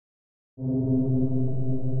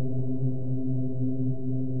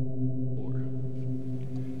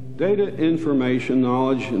Data, information,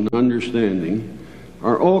 knowledge, and understanding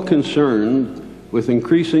are all concerned with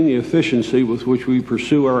increasing the efficiency with which we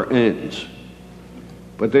pursue our ends.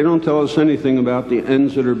 But they don't tell us anything about the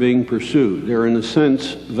ends that are being pursued. They're, in a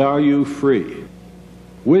sense, value-free.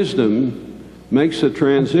 Wisdom makes a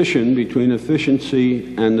transition between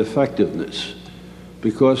efficiency and effectiveness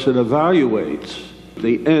because it evaluates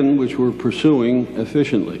the end which we're pursuing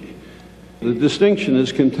efficiently. The distinction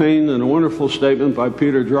is contained in a wonderful statement by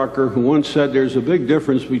Peter Drucker, who once said there's a big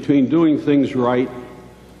difference between doing things right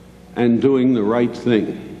and doing the right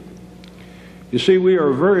thing. You see, we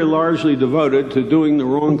are very largely devoted to doing the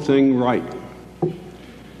wrong thing right.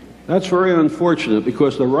 That's very unfortunate,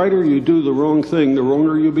 because the righter you do the wrong thing, the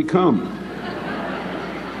wronger you become.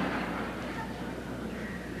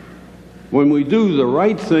 When we do the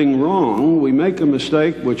right thing wrong, we make a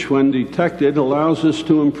mistake which, when detected, allows us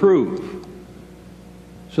to improve.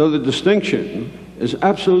 So the distinction is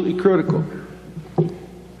absolutely critical.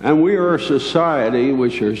 And we are a society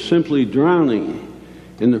which are simply drowning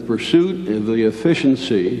in the pursuit of the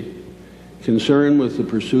efficiency concerned with the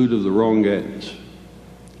pursuit of the wrong ends.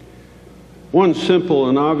 One simple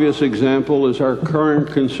and obvious example is our current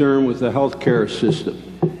concern with the healthcare system.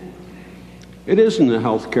 It isn't a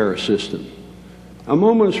healthcare system. A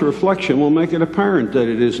moment's reflection will make it apparent that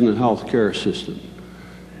it isn't a healthcare system.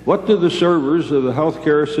 What do the servers of the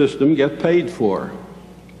healthcare system get paid for?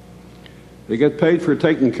 They get paid for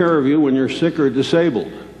taking care of you when you're sick or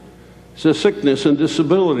disabled. It's a sickness and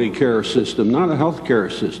disability care system, not a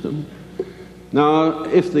healthcare system. Now,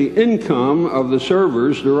 if the income of the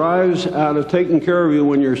servers derives out of taking care of you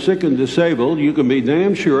when you're sick and disabled, you can be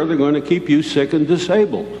damn sure they're going to keep you sick and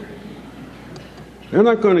disabled. They're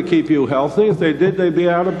not going to keep you healthy. If they did, they'd be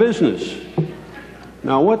out of business.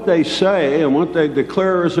 Now, what they say and what they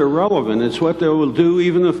declare is irrelevant. It's what they will do,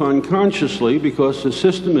 even if unconsciously, because the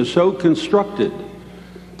system is so constructed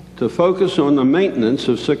to focus on the maintenance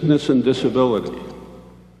of sickness and disability.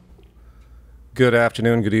 Good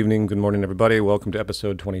afternoon, good evening, good morning, everybody. Welcome to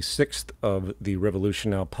episode 26th of the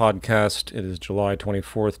Revolution Now podcast. It is July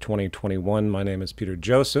 24th, 2021. My name is Peter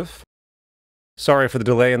Joseph. Sorry for the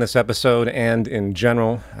delay in this episode and in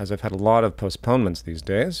general, as I've had a lot of postponements these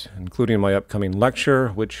days, including my upcoming lecture,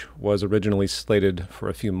 which was originally slated for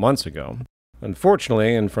a few months ago.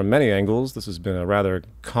 Unfortunately, and from many angles, this has been a rather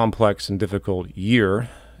complex and difficult year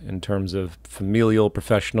in terms of familial,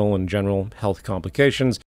 professional, and general health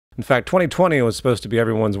complications. In fact, 2020 was supposed to be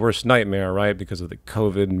everyone's worst nightmare, right, because of the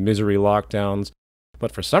COVID misery lockdowns.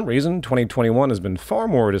 But for some reason, 2021 has been far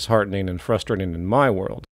more disheartening and frustrating in my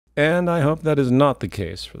world. And I hope that is not the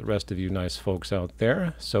case for the rest of you nice folks out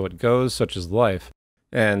there. So it goes, such is life.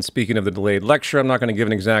 And speaking of the delayed lecture, I'm not going to give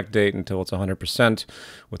an exact date until it's 100%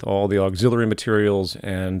 with all the auxiliary materials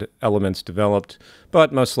and elements developed,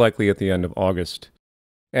 but most likely at the end of August.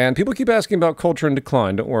 And people keep asking about Culture in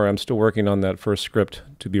Decline. Don't worry, I'm still working on that first script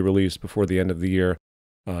to be released before the end of the year.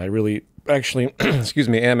 I really, actually,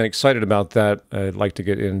 am excited about that. I'd like to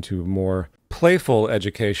get into more playful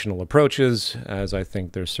educational approaches, as I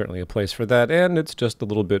think there's certainly a place for that, and it's just a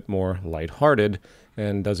little bit more lighthearted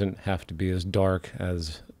and doesn't have to be as dark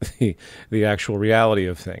as the actual reality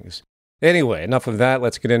of things. Anyway, enough of that,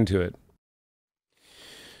 let's get into it.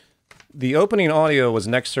 The opening audio was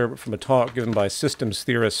an excerpt from a talk given by systems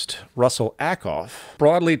theorist Russell Ackoff,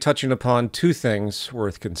 broadly touching upon two things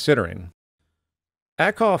worth considering.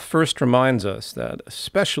 Ackoff first reminds us that,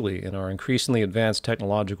 especially in our increasingly advanced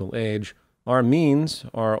technological age, our means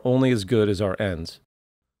are only as good as our ends.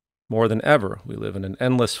 More than ever, we live in an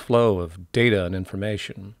endless flow of data and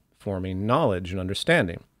information, forming knowledge and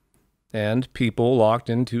understanding. And people locked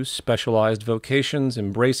into specialized vocations,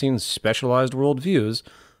 embracing specialized worldviews,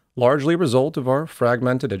 largely a result of our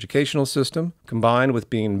fragmented educational system, combined with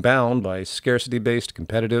being bound by a scarcity-based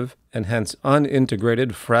competitive and hence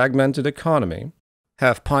unintegrated fragmented economy,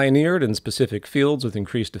 have pioneered in specific fields with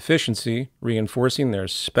increased efficiency, reinforcing their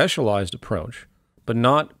specialized approach, but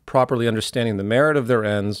not properly understanding the merit of their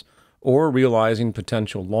ends or realizing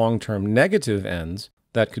potential long-term negative ends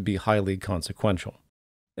that could be highly consequential.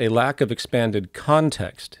 A lack of expanded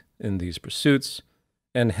context in these pursuits,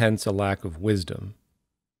 and hence a lack of wisdom.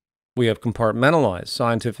 We have compartmentalized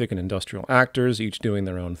scientific and industrial actors, each doing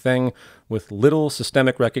their own thing, with little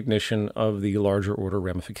systemic recognition of the larger order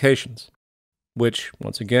ramifications, which,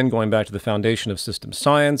 once again, going back to the foundation of systems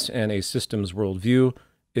science and a systems worldview,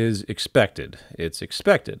 is expected. It's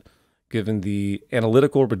expected, given the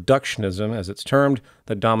analytical reductionism, as it's termed,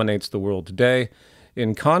 that dominates the world today,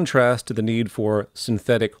 in contrast to the need for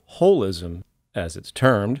synthetic holism as it's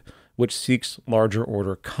termed, which seeks larger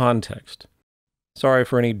order context. Sorry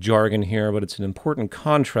for any jargon here, but it's an important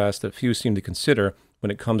contrast that few seem to consider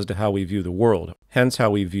when it comes to how we view the world, hence how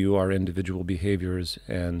we view our individual behaviors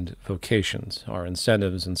and vocations, our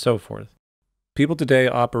incentives, and so forth. People today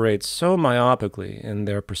operate so myopically in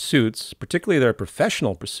their pursuits, particularly their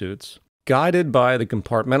professional pursuits, guided by the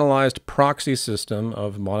compartmentalized proxy system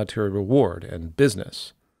of monetary reward and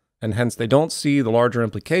business, and hence they don't see the larger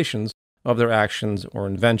implications of their actions or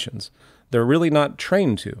inventions. They're really not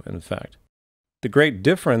trained to, in fact. The great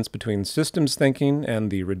difference between systems thinking and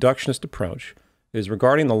the reductionist approach is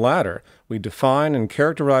regarding the latter. We define and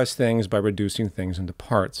characterize things by reducing things into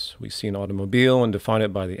parts. We see an automobile and define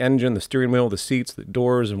it by the engine, the steering wheel, the seats, the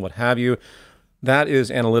doors, and what have you. That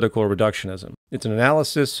is analytical reductionism. It's an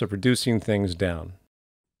analysis of reducing things down.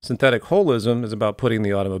 Synthetic holism is about putting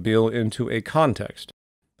the automobile into a context.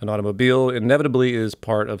 An automobile inevitably is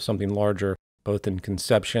part of something larger, both in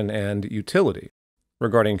conception and utility.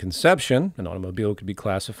 Regarding conception, an automobile could be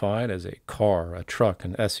classified as a car, a truck,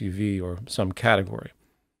 an SUV, or some category.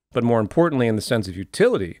 But more importantly, in the sense of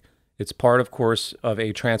utility, it's part, of course, of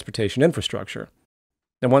a transportation infrastructure.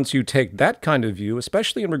 And once you take that kind of view,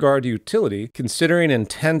 especially in regard to utility, considering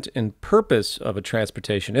intent and purpose of a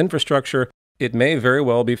transportation infrastructure, it may very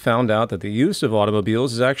well be found out that the use of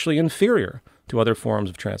automobiles is actually inferior to other forms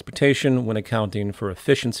of transportation when accounting for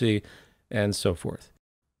efficiency and so forth.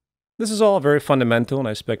 This is all very fundamental, and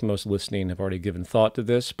I expect most listening have already given thought to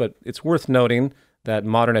this, but it's worth noting that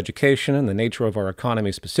modern education and the nature of our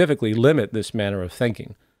economy specifically limit this manner of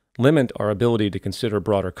thinking, limit our ability to consider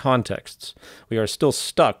broader contexts. We are still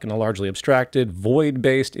stuck in a largely abstracted,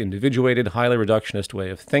 void-based, individuated, highly reductionist way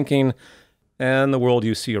of thinking, and the world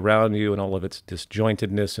you see around you and all of its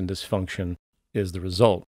disjointedness and dysfunction is the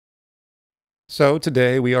result. So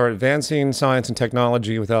today we are advancing science and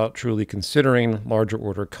technology without truly considering larger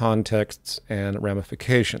order contexts and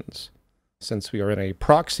ramifications. Since we are in a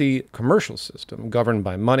proxy commercial system governed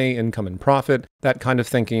by money, income, and profit, that kind of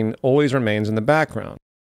thinking always remains in the background.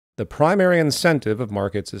 The primary incentive of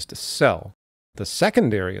markets is to sell. The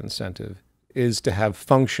secondary incentive is to have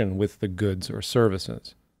function with the goods or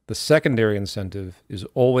services. The secondary incentive is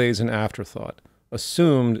always an afterthought,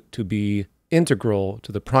 assumed to be integral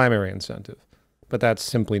to the primary incentive. But that's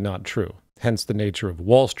simply not true. Hence the nature of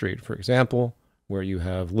Wall Street, for example, where you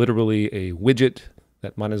have literally a widget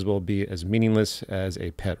that might as well be as meaningless as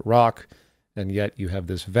a pet rock, and yet you have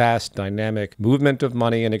this vast, dynamic movement of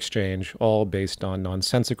money and exchange, all based on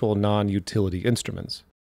nonsensical, non-utility instruments.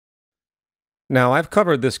 Now, I've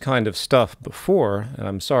covered this kind of stuff before, and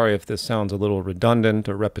I'm sorry if this sounds a little redundant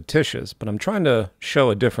or repetitious, but I'm trying to show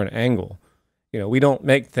a different angle. We don't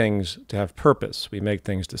make things to have purpose. We make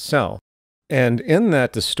things to sell. And in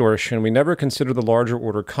that distortion, we never consider the larger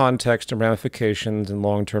order context and ramifications and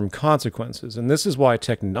long-term consequences. And this is why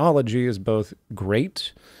technology is both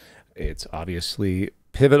great, it's obviously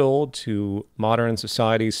pivotal to modern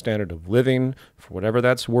society's standard of living, for whatever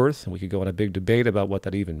that's worth, and we could go on a big debate about what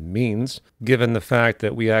that even means, given the fact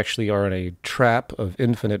that we actually are in a trap of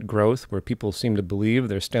infinite growth where people seem to believe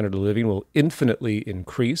their standard of living will infinitely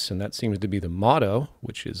increase, and that seems to be the motto,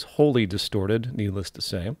 which is wholly distorted, needless to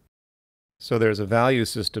say. So there's a value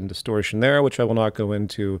system distortion there, which I will not go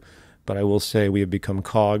into, but I will say we have become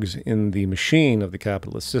cogs in the machine of the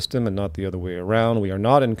capitalist system and not the other way around. We are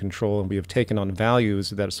not in control, and we have taken on values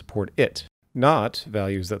that support it, not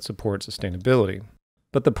values that support sustainability.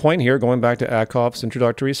 But the point here, going back to Ackoff's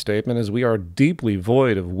introductory statement, is we are deeply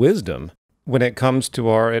void of wisdom when it comes to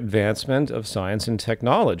our advancement of science and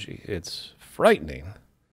technology. It's frightening.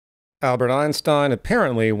 Albert Einstein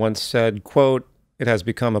apparently once said, quote, "It has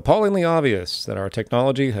become appallingly obvious that our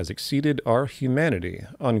technology has exceeded our humanity,"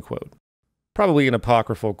 unquote. Probably an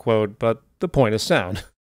apocryphal quote, but the point is sound.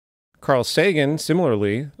 Carl Sagan,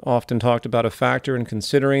 similarly, often talked about a factor in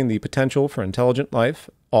considering the potential for intelligent life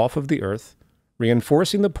off of the Earth,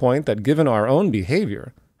 reinforcing the point that given our own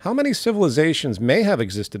behavior, how many civilizations may have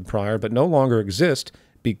existed prior but no longer exist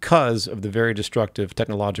because of the very destructive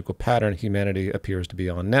technological pattern humanity appears to be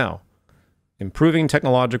on now. Improving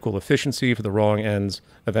technological efficiency for the wrong ends,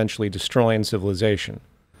 eventually destroying civilization.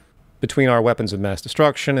 Between our weapons of mass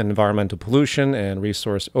destruction and environmental pollution and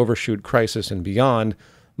resource overshoot crisis and beyond,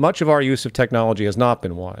 much of our use of technology has not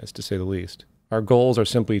been wise, to say the least. Our goals are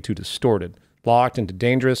simply too distorted, locked into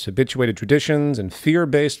dangerous, habituated traditions and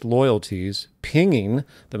fear-based loyalties, pinging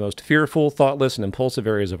the most fearful, thoughtless, and impulsive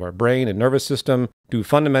areas of our brain and nervous system, due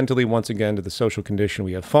fundamentally once again to the social condition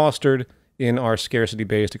we have fostered in our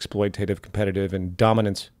scarcity-based, exploitative, competitive, and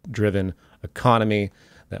dominance-driven economy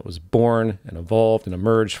that was born and evolved and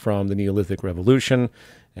emerged from the Neolithic Revolution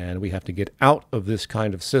and we have to get out of this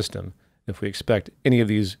kind of system if we expect any of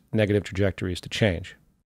these negative trajectories to change.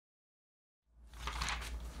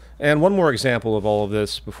 And one more example of all of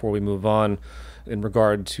this before we move on in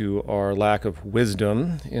regard to our lack of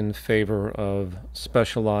wisdom in favor of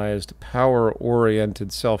specialized,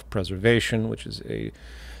 power-oriented self-preservation, which is a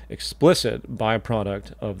explicit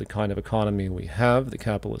byproduct of the kind of economy we have, the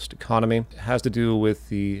capitalist economy. It has to do with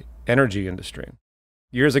the energy industry.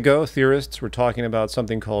 Years ago, theorists were talking about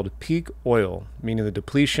something called peak oil, meaning the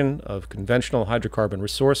depletion of conventional hydrocarbon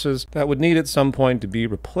resources that would need at some point to be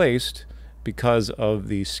replaced because of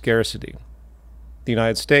the scarcity. The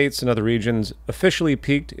United States and other regions officially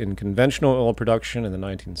peaked in conventional oil production in the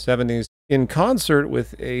 1970s, in concert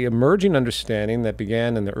with an emerging understanding that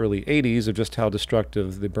began in the early 80s of just how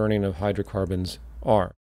destructive the burning of hydrocarbons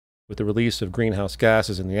are, with the release of greenhouse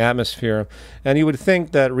gases in the atmosphere. And you would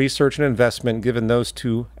think that research and investment, given those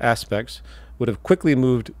two aspects, would have quickly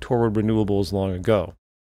moved toward renewables long ago.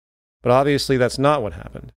 But obviously that's not what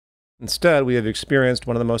happened. Instead, we have experienced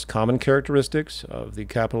one of the most common characteristics of the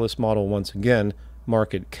capitalist model once again: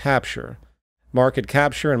 market capture. Market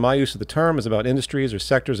capture, in my use of the term, is about industries or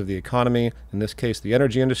sectors of the economy, in this case the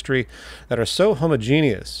energy industry, that are so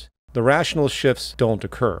homogeneous the rational shifts don't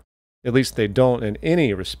occur. At least they don't in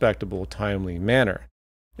any respectable, timely manner.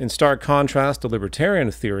 In stark contrast to libertarian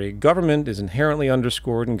theory, government is inherently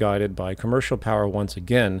underscored and guided by commercial power once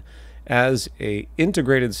again as an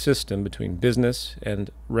integrated system between business and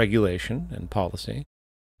regulation and policy.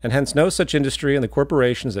 And hence no such industry and the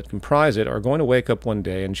corporations that comprise it are going to wake up one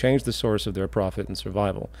day and change the source of their profit and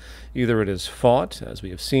survival. Either it is fought, as we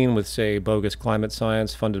have seen with, say, bogus climate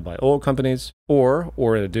science funded by oil companies, or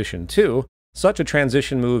in addition to, such a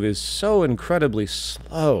transition move is so incredibly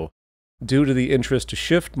slow due to the interest to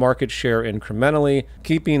shift market share incrementally,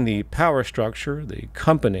 keeping the power structure, the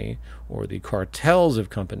company, or the cartels of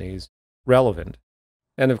companies relevant.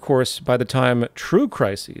 And of course, by the time true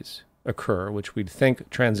crises occur, which we'd think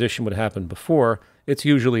transition would happen before, it's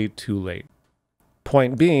usually too late.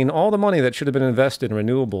 Point being, all the money that should have been invested in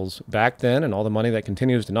renewables back then and all the money that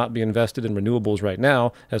continues to not be invested in renewables right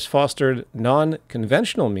now has fostered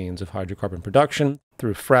non-conventional means of hydrocarbon production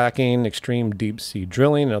through fracking, extreme deep-sea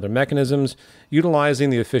drilling, and other mechanisms,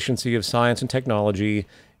 utilizing the efficiency of science and technology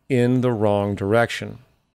in the wrong direction.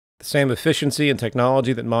 The same efficiency and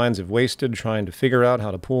technology that minds have wasted trying to figure out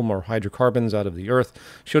how to pull more hydrocarbons out of the earth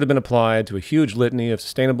should have been applied to a huge litany of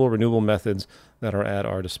sustainable renewable methods that are at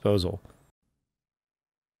our disposal.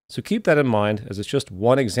 So keep that in mind, as it's just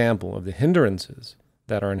one example of the hindrances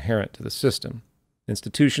that are inherent to the system.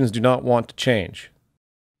 Institutions do not want to change.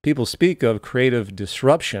 People speak of creative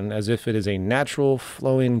disruption as if it is a natural,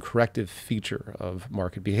 flowing, corrective feature of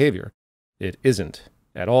market behavior. It isn't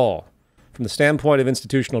at all. From the standpoint of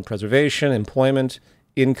institutional preservation, employment,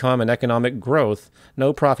 income, and economic growth,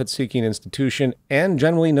 no profit-seeking institution, and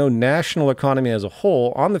generally no national economy as a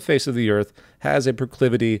whole on the face of the earth, has a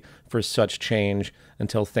proclivity for such change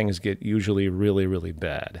until things get usually really, really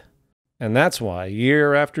bad. And that's why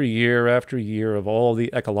year after year after year of all the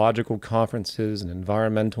ecological conferences and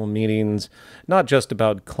environmental meetings, not just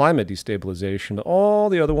about climate destabilization, but all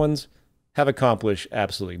the other ones, have accomplished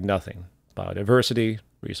absolutely nothing. Biodiversity,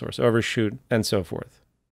 resource overshoot, and so forth.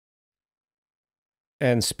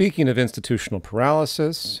 And speaking of institutional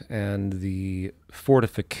paralysis and the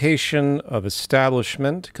fortification of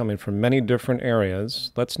establishment coming from many different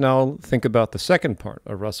areas, let's now think about the second part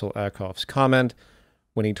of Russell Ackoff's comment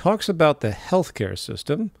when he talks about the healthcare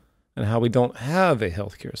system and how we don't have a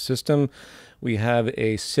healthcare system. We have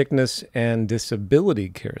a sickness and disability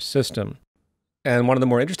care system. And one of the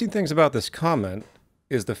more interesting things about this comment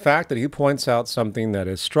is the fact that he points out something that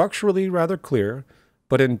is structurally rather clear,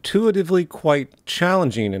 but intuitively quite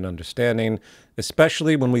challenging in understanding,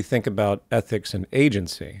 especially when we think about ethics and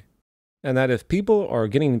agency. And that if people are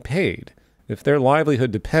getting paid, if their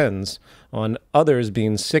livelihood depends on others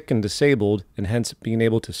being sick and disabled, and hence being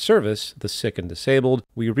able to service the sick and disabled,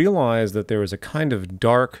 we realize that there is a kind of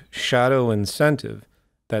dark shadow incentive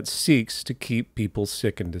that seeks to keep people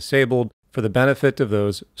sick and disabled for the benefit of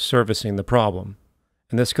those servicing the problem.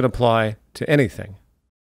 And this can apply to anything.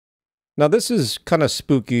 Now, this is kind of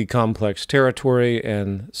spooky, complex territory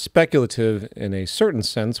and speculative in a certain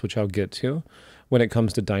sense, which I'll get to when it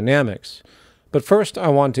comes to dynamics. But first, I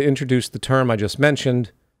want to introduce the term I just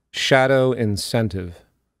mentioned, shadow incentive,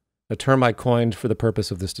 a term I coined for the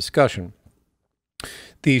purpose of this discussion.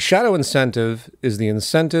 The shadow incentive is the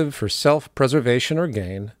incentive for self-preservation or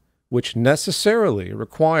gain, which necessarily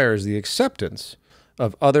requires the acceptance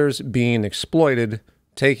of others being exploited,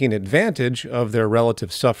 taking advantage of their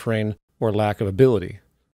relative suffering or lack of ability.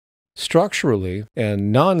 Structurally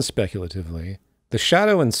and non-speculatively, the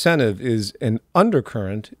shadow incentive is an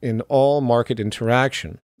undercurrent in all market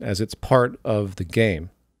interaction, as it's part of the game.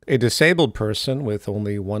 A disabled person with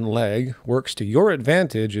only one leg works to your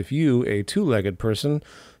advantage if you, a two-legged person,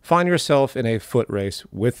 find yourself in a foot race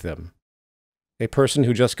with them. A person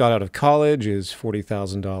who just got out of college is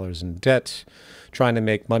 $40,000 in debt, trying to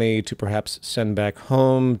make money to perhaps send back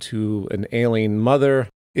home to an ailing mother,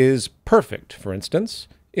 is perfect, for instance,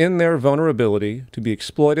 in their vulnerability to be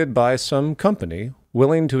exploited by some company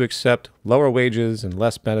willing to accept lower wages and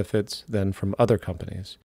less benefits than from other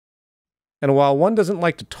companies. And while one doesn't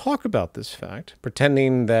like to talk about this fact,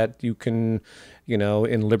 pretending that you can,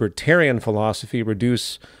 in libertarian philosophy,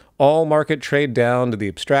 reduce all market trade down to the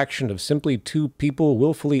abstraction of simply two people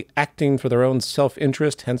willfully acting for their own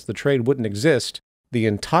self-interest, hence the trade wouldn't exist, the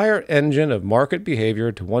entire engine of market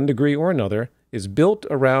behavior, to one degree or another, is built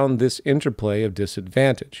around this interplay of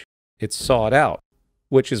disadvantage. It's sought out,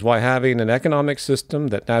 which is why having an economic system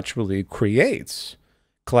that naturally creates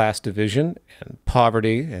class division and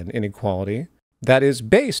poverty and inequality, that is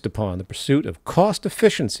based upon the pursuit of cost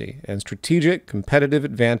efficiency and strategic competitive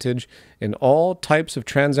advantage in all types of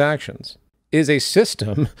transactions, is a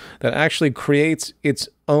system that actually creates its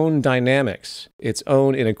own dynamics, its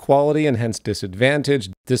own inequality and hence disadvantage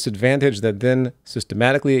that then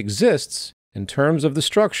systematically exists in terms of the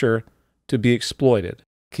structure to be exploited,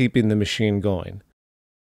 keeping the machine going.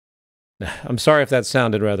 I'm sorry if that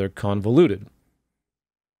sounded rather convoluted.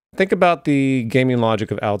 Think about the gaming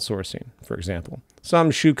logic of outsourcing, for example.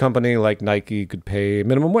 Some shoe company like Nike could pay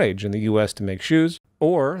minimum wage in the US to make shoes,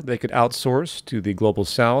 or they could outsource to the global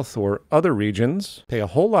south or other regions, pay a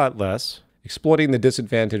whole lot less, exploiting the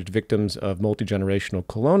disadvantaged victims of multi-generational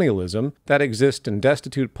colonialism that exist in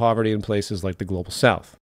destitute poverty in places like the global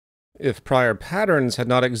south. If prior patterns had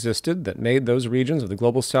not existed that made those regions of the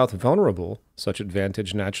global south vulnerable, such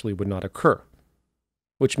advantage naturally would not occur.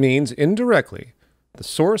 Which means, indirectly, the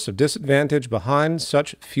source of disadvantage behind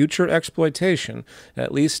such future exploitation,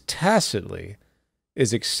 at least tacitly,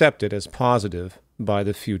 is accepted as positive by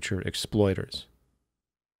the future exploiters.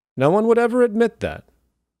 No one would ever admit that,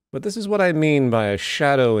 but this is what I mean by a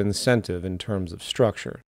shadow incentive in terms of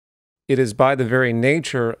structure. It is by the very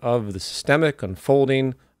nature of the systemic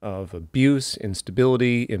unfolding of abuse,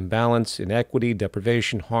 instability, imbalance, inequity,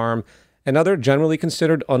 deprivation, harm, and other generally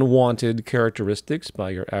considered unwanted characteristics by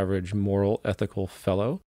your average moral, ethical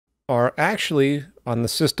fellow, are actually, on the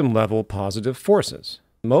system level, positive forces,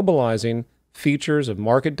 mobilizing features of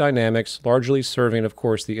market dynamics, largely serving, of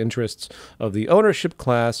course, the interests of the ownership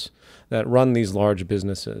class that run these large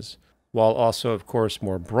businesses, while also, of course,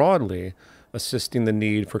 more broadly, assisting the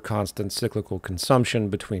need for constant cyclical consumption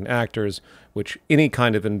between actors, which any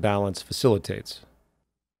kind of imbalance facilitates.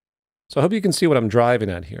 So I hope you can see what I'm driving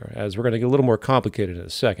at here, as we're going to get a little more complicated in a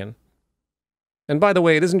second. And by the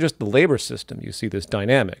way, it isn't just the labor system you see this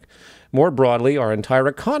dynamic. More broadly, our entire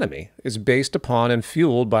economy is based upon and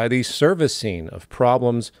fueled by the servicing of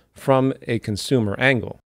problems from a consumer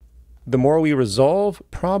angle. The more we resolve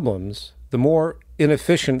problems, the more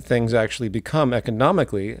inefficient things actually become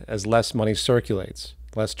economically as less money circulates,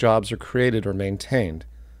 less jobs are created or maintained,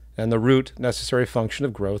 and the root necessary function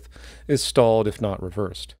of growth is stalled if not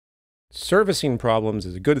reversed. Servicing problems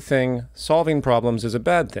is a good thing, solving problems is a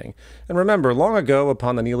bad thing. And remember, long ago,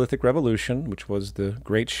 upon the Neolithic Revolution, which was the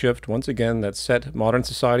great shift once again that set modern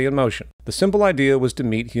society in motion, the simple idea was to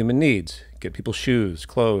meet human needs, get people shoes,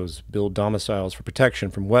 clothes, build domiciles for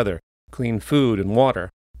protection from weather, clean food and water.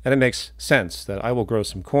 And it makes sense that I will grow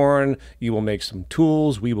some corn, you will make some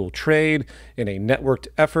tools, we will trade in a networked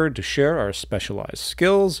effort to share our specialized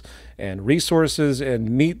skills and resources and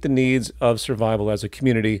meet the needs of survival as a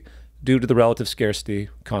community due to the relative scarcity,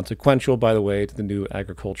 consequential, by the way, to the new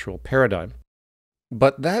agricultural paradigm.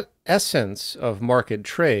 But that essence of market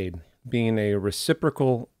trade, being a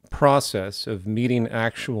reciprocal process of meeting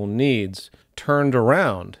actual needs, turned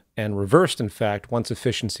around and reversed, in fact, once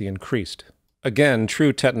efficiency increased. Again,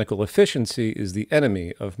 true technical efficiency is the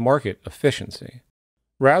enemy of market efficiency.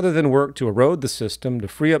 Rather than work to erode the system, to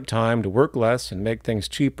free up time, to work less and make things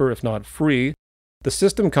cheaper, if not free, the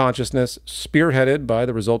system consciousness, spearheaded by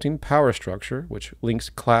the resulting power structure, which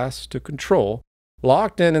links class to control,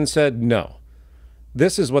 locked in and said, no.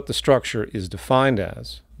 This is what the structure is defined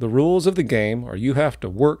as. The rules of the game are you have to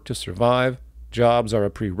work to survive, jobs are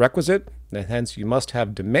a prerequisite, and hence you must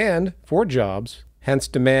have demand for jobs, hence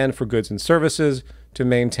demand for goods and services to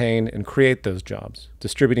maintain and create those jobs,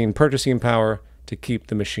 distributing purchasing power to keep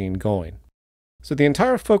the machine going. So the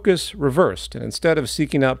entire focus reversed, and instead of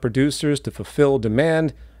seeking out producers to fulfill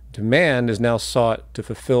demand, Demand is now sought to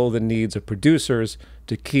fulfill the needs of producers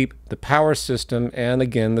to keep the power system and,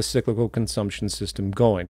 again, the cyclical consumption system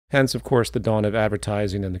going. Hence, of course, the dawn of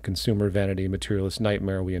advertising and the consumer vanity materialist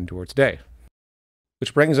nightmare we endure today.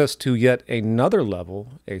 Which brings us to yet another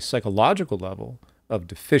level, a psychological level, of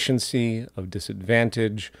deficiency, of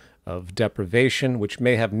disadvantage, of deprivation, which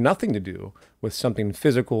may have nothing to do with something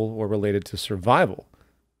physical or related to survival,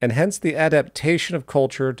 and hence the adaptation of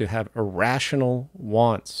culture to have irrational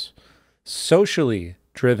wants, socially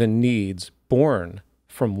driven needs born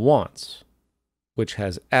from wants, which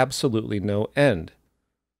has absolutely no end.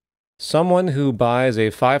 Someone who buys a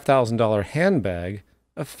 $5,000 handbag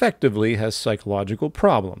effectively has psychological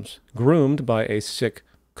problems, groomed by a sick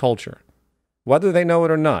culture. Whether they know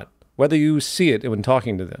it or not, whether you see it when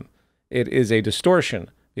talking to them, it is a distortion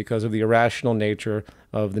because of the irrational nature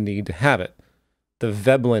of the need to have it. The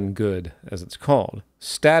Veblen good, as it's called,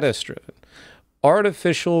 status-driven,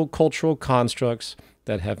 artificial cultural constructs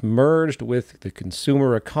that have merged with the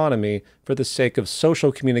consumer economy for the sake of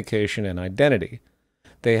social communication and identity.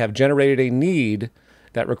 They have generated a need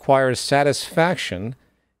that requires satisfaction,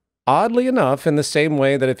 oddly enough, in the same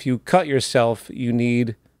way that if you cut yourself, you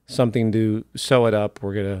need something to sew it up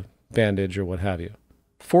or get a bandage or what have you.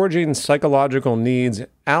 Forging psychological needs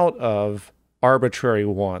out of arbitrary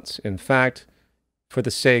wants, in fact, for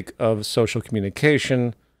the sake of social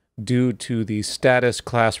communication, due to the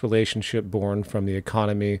status-class relationship born from the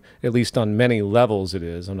economy, at least on many levels it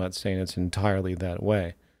is. I'm not saying it's entirely that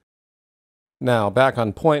way. Now, back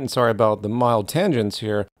on point, and sorry about the mild tangents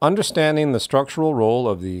here, understanding the structural role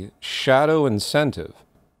of the shadow incentive.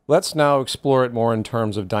 Let's now explore it more in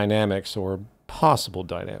terms of dynamics or possible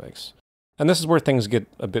dynamics. And this is where things get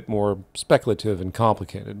a bit more speculative and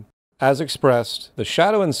complicated. As expressed, the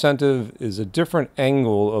shadow incentive is a different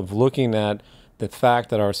angle of looking at the fact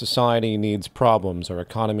that our society needs problems, our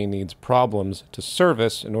economy needs problems to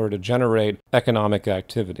service in order to generate economic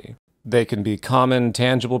activity. They can be common,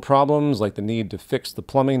 tangible problems like the need to fix the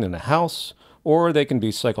plumbing in a house, or they can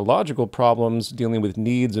be psychological problems dealing with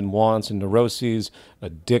needs and wants and neuroses,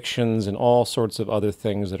 addictions, and all sorts of other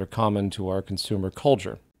things that are common to our consumer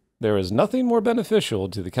culture. There is nothing more beneficial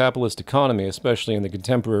to the capitalist economy, especially in the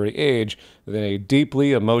contemporary age, than a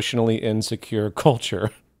deeply emotionally insecure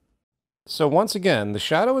culture. So once again, the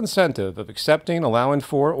shadow incentive of accepting, allowing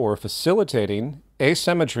for, or facilitating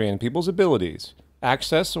asymmetry in people's abilities,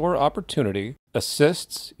 access, or opportunity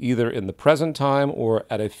assists, either in the present time or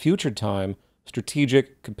at a future time,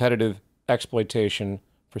 strategic competitive exploitation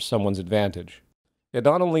for someone's advantage. It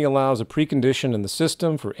not only allows a precondition in the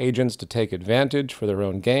system for agents to take advantage for their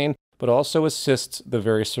own gain, but also assists the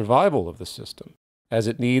very survival of the system, as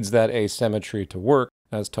it needs that asymmetry to work,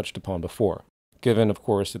 as touched upon before, given, of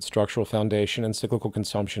course, its structural foundation and cyclical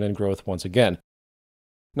consumption and growth once again.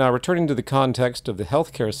 Now, returning to the context of the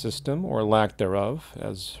healthcare system, or lack thereof,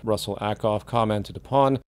 as Russell Ackoff commented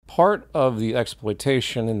upon, part of the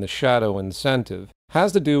exploitation in the shadow incentive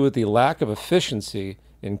has to do with the lack of efficiency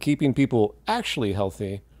in keeping people actually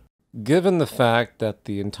healthy, given the fact that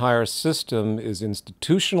the entire system is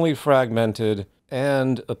institutionally fragmented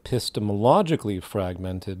and epistemologically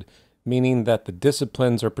fragmented, meaning that the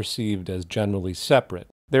disciplines are perceived as generally separate.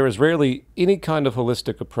 There is rarely any kind of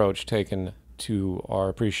holistic approach taken to our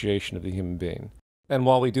appreciation of the human being. And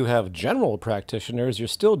while we do have general practitioners, you're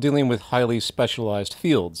still dealing with highly specialized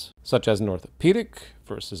fields, such as an orthopedic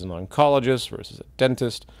versus an oncologist versus a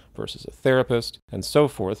dentist versus a therapist, and so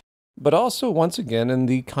forth, but also, once again, in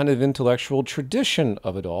the kind of intellectual tradition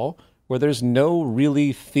of it all, where there's no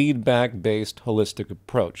really feedback-based holistic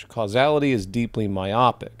approach. Causality is deeply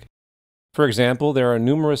myopic. For example, there are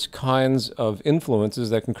numerous kinds of influences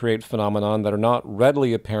that can create phenomena that are not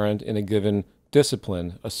readily apparent in a given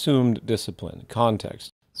discipline, assumed discipline,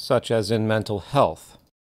 context, such as in mental health.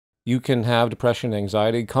 You can have depression and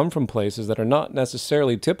anxiety come from places that are not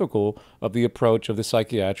necessarily typical of the approach of the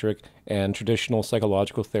psychiatric and traditional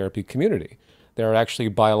psychological therapy community. There are actually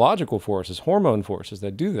biological forces, hormone forces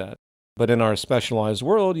that do that. But in our specialized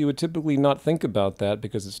world, you would typically not think about that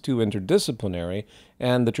because it's too interdisciplinary,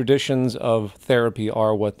 and the traditions of therapy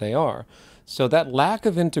are what they are. So that lack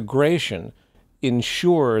of integration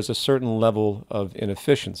ensures a certain level of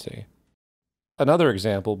inefficiency. Another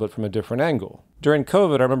example, but from a different angle. During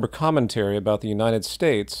COVID, I remember commentary about the United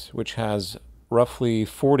States, which has roughly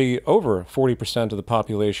over 40% of the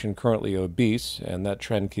population currently obese, and that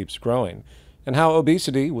trend keeps growing, and how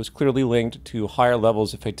obesity was clearly linked to higher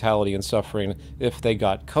levels of fatality and suffering if they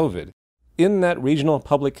got COVID. In that regional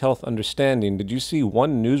public health understanding, did you see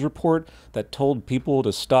one news report that told people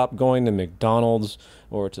to stop going to McDonald's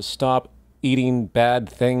or to stop eating bad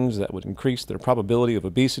things that would increase their probability of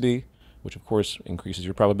obesity, which of course increases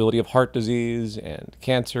your probability of heart disease and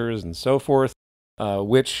cancers and so forth.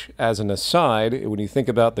 Which, as an aside, when you think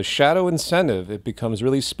about the shadow incentive, it becomes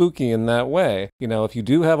really spooky in that way. You know, if you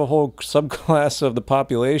do have a whole subclass of the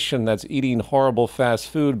population that's eating horrible fast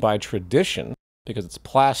food by tradition, because it's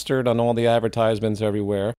plastered on all the advertisements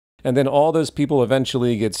everywhere, and then all those people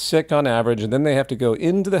eventually get sick on average, and then they have to go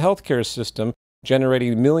into the healthcare system,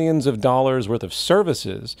 generating millions of dollars worth of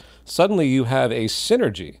services, suddenly you have a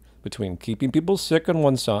synergy between keeping people sick on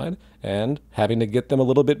one side and having to get them a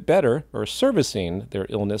little bit better, or servicing their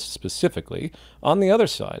illness specifically, on the other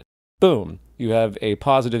side. Boom, you have a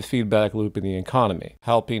positive feedback loop in the economy,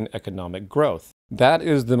 helping economic growth. That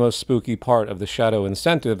is the most spooky part of the shadow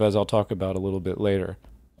incentive, as I'll talk about a little bit later.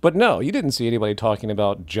 But no, you didn't see anybody talking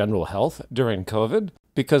about general health during COVID,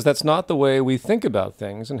 because that's not the way we think about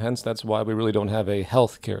things, and hence that's why we really don't have a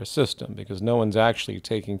healthcare system, because no one's actually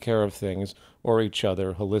taking care of things or each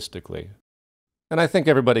other holistically. And I think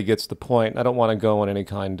everybody gets the point. I don't want to go on any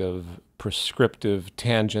kind of prescriptive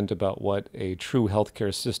tangent about what a true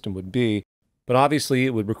healthcare system would be, but obviously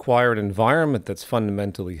it would require an environment that's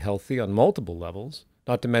fundamentally healthy on multiple levels,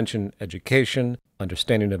 not to mention education,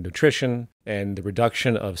 understanding of nutrition, and the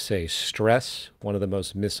reduction of, say, stress, one of the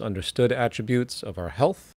most misunderstood attributes of our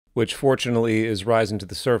health, which fortunately is rising to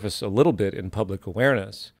the surface a little bit in public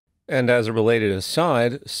awareness. And as a related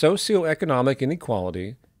aside, socioeconomic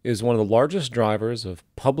inequality is one of the largest drivers of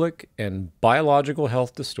public and biological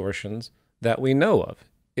health distortions that we know of.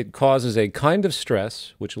 It causes a kind of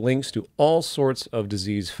stress which links to all sorts of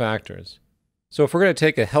disease factors. So if we're going to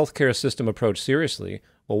take a healthcare system approach seriously,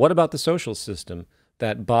 well, what about the social system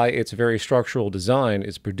that by its very structural design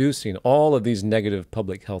is producing all of these negative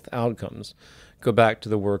public health outcomes? Go back to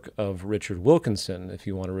the work of Richard Wilkinson if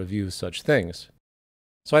you want to review such things.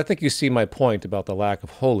 So I think you see my point about the lack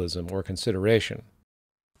of holism or consideration.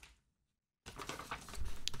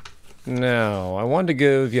 Now, I wanted to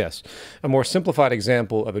give, a more simplified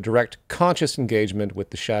example of a direct conscious engagement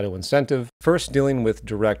with the shadow incentive, first dealing with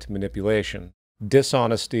direct manipulation,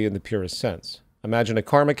 dishonesty in the purest sense. Imagine a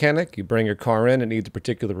car mechanic. You bring your car in, it needs a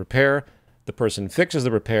particular repair. The person fixes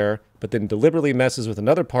the repair, but then deliberately messes with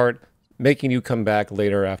another part, making you come back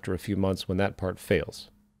later after a few months when that part fails,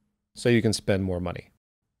 so you can spend more money.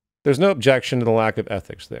 There's no objection to the lack of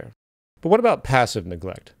ethics there. But what about passive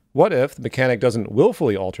neglect? What if the mechanic doesn't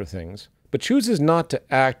willfully alter things, but chooses not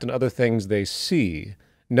to act on other things they see,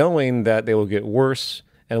 knowing that they will get worse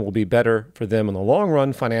and will be better for them in the long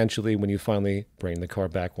run financially when you finally bring the car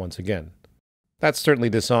back once again? That's certainly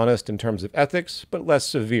dishonest in terms of ethics, but less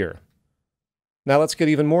severe. Now let's get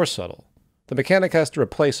even more subtle. The mechanic has to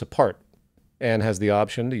replace a part and has the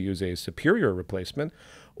option to use a superior replacement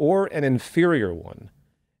or an inferior one,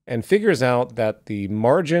 and figures out that the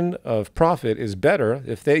margin of profit is better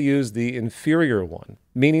if they use the inferior one,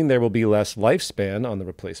 meaning there will be less lifespan on the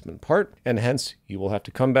replacement part, and hence you will have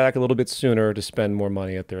to come back a little bit sooner to spend more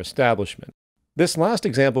money at their establishment. This last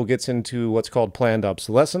example gets into what's called planned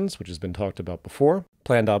obsolescence, which has been talked about before.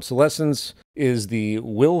 Planned obsolescence is the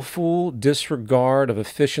willful disregard of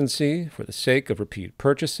efficiency for the sake of repeat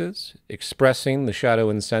purchases, expressing the shadow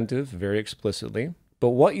incentive very explicitly.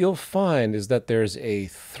 But what you'll find is that there's a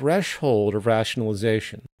threshold of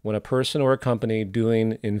rationalization when a person or a company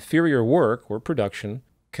doing inferior work or production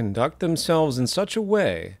conduct themselves in such a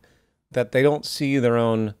way that they don't see their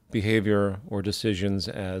own behavior or decisions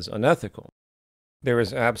as unethical. There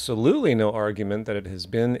is absolutely no argument that it has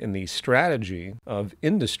been in the strategy of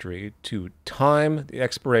industry to time the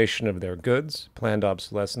expiration of their goods. Planned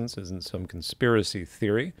obsolescence isn't some conspiracy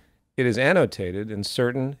theory. It is annotated in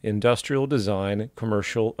certain industrial design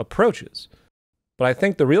commercial approaches. But I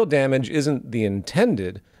think the real damage isn't the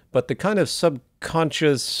intended, but the kind of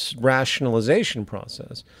subconscious rationalization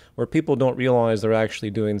process where people don't realize they're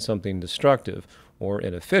actually doing something destructive or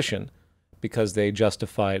inefficient because they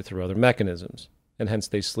justify it through other mechanisms, and hence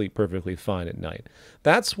they sleep perfectly fine at night.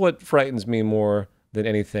 That's what frightens me more than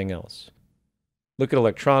anything else. Look at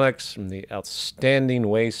electronics and the outstanding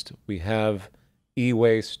waste we have,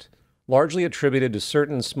 e-waste, largely attributed to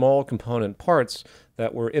certain small component parts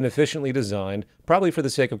that were inefficiently designed, probably for the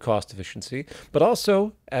sake of cost efficiency, but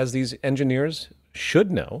also, as these engineers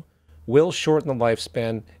should know, will shorten the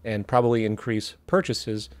lifespan and probably increase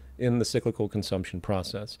purchases in the cyclical consumption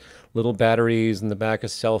process. Little batteries in the back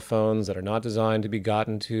of cell phones that are not designed to be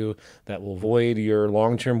gotten to, that will void your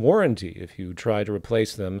long-term warranty if you try to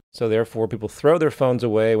replace them. So therefore, people throw their phones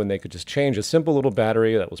away when they could just change a simple little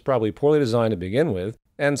battery that was probably poorly designed to begin with,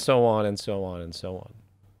 and so on and so on and so on.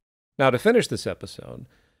 Now, to finish this episode,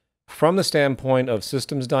 From the standpoint of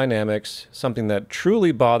systems dynamics, something that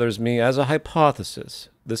truly bothers me as a hypothesis,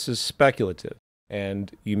 this is speculative,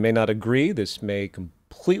 and you may not agree, this may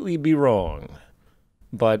completely be wrong,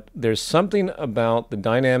 but there's something about the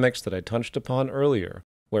dynamics that I touched upon earlier,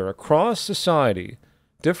 where across society,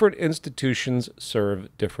 different institutions serve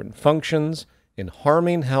different functions in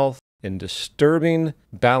harming health, in disturbing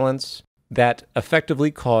balance, that effectively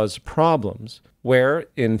cause problems, where,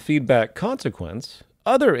 in feedback consequence,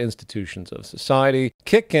 other institutions of society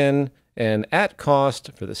kick in and, at cost,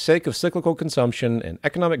 for the sake of cyclical consumption and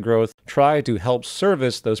economic growth, try to help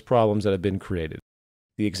service those problems that have been created.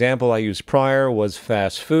 The example I used prior was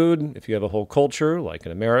fast food. If you have a whole culture, like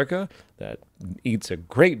in America, that eats a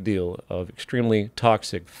great deal of extremely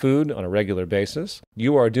toxic food on a regular basis,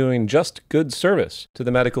 you are doing just good service to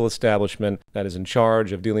the medical establishment that is in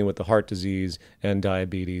charge of dealing with the heart disease and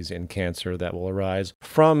diabetes and cancer that will arise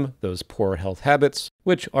from those poor health habits,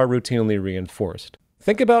 which are routinely reinforced.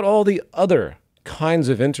 Think about all the other kinds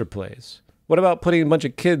of interplays. What about putting a bunch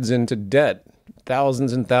of kids into debt?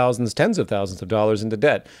 Thousands and thousands, tens of thousands of dollars into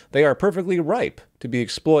debt. They are perfectly ripe to be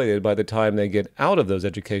exploited by the time they get out of those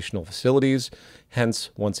educational facilities, hence,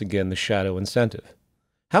 once again, the shadow incentive.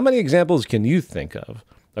 How many examples can you think of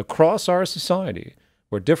across our society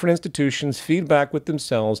where different institutions feed back with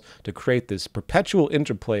themselves to create this perpetual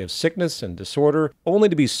interplay of sickness and disorder, only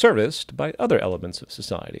to be serviced by other elements of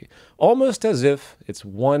society, almost as if it's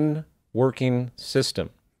one working system?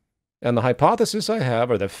 And the hypothesis I have,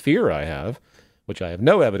 or the fear I have, which I have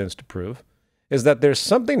no evidence to prove, is that there's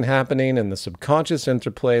something happening in the subconscious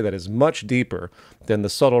interplay that is much deeper than the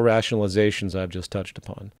subtle rationalizations I've just touched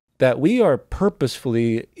upon. That we are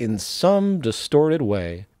purposefully, in some distorted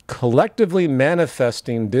way, collectively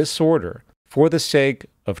manifesting disorder for the sake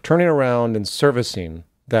of turning around and servicing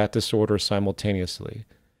that disorder simultaneously,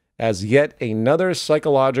 as yet another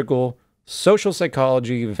psychological, social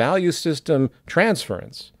psychology, value system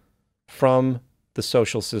transference from the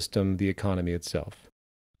social system, the economy itself.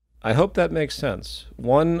 I hope that makes sense.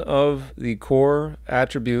 One of the core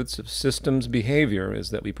attributes of systems behavior is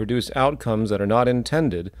that we produce outcomes that are not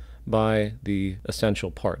intended by the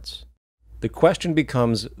essential parts. The question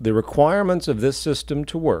becomes the requirements of this system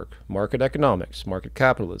to work, market economics, market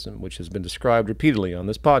capitalism, which has been described repeatedly on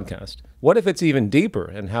this podcast. What if it's even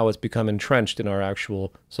deeper in how it's become entrenched in our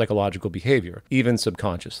actual psychological behavior, even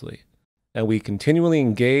subconsciously? And we continually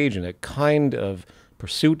engage in a kind of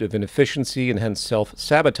pursuit of inefficiency and hence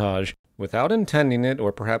self-sabotage without intending it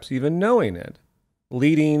or perhaps even knowing it,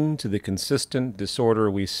 leading to the consistent disorder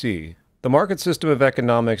we see. The market system of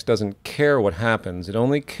economics doesn't care what happens. It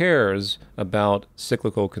only cares about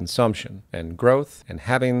cyclical consumption and growth and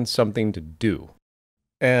having something to do.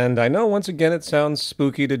 And I know once again it sounds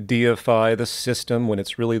spooky to deify the system when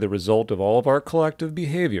it's really the result of all of our collective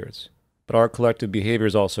behaviors. But our collective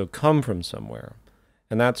behaviors also come from somewhere.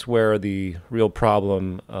 And that's where the real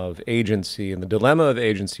problem of agency and the dilemma of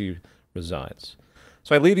agency resides.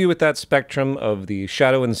 So I leave you with that spectrum of the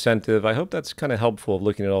shadow incentive. I hope that's kind of helpful of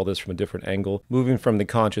looking at all this from a different angle, moving from the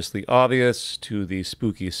consciously obvious to the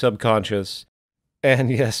spooky subconscious. And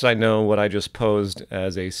yes, I know what I just posed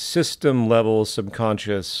as a system-level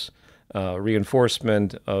subconscious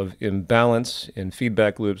reinforcement of imbalance in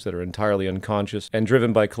feedback loops that are entirely unconscious and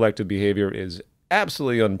driven by collective behavior is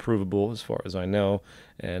absolutely unprovable as far as I know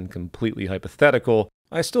and completely hypothetical.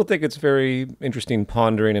 I still think it's very interesting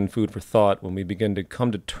pondering and food for thought when we begin to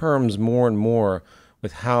come to terms more and more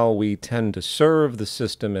with how we tend to serve the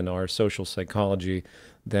system in our social psychology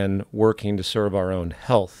than working to serve our own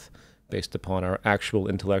health based upon our actual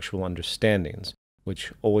intellectual understandings,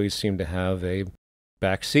 which always seem to have a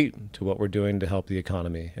backseat to what we're doing to help the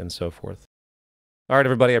economy and so forth. All right,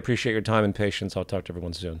 everybody, I appreciate your time and patience. I'll talk to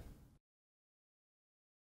everyone soon.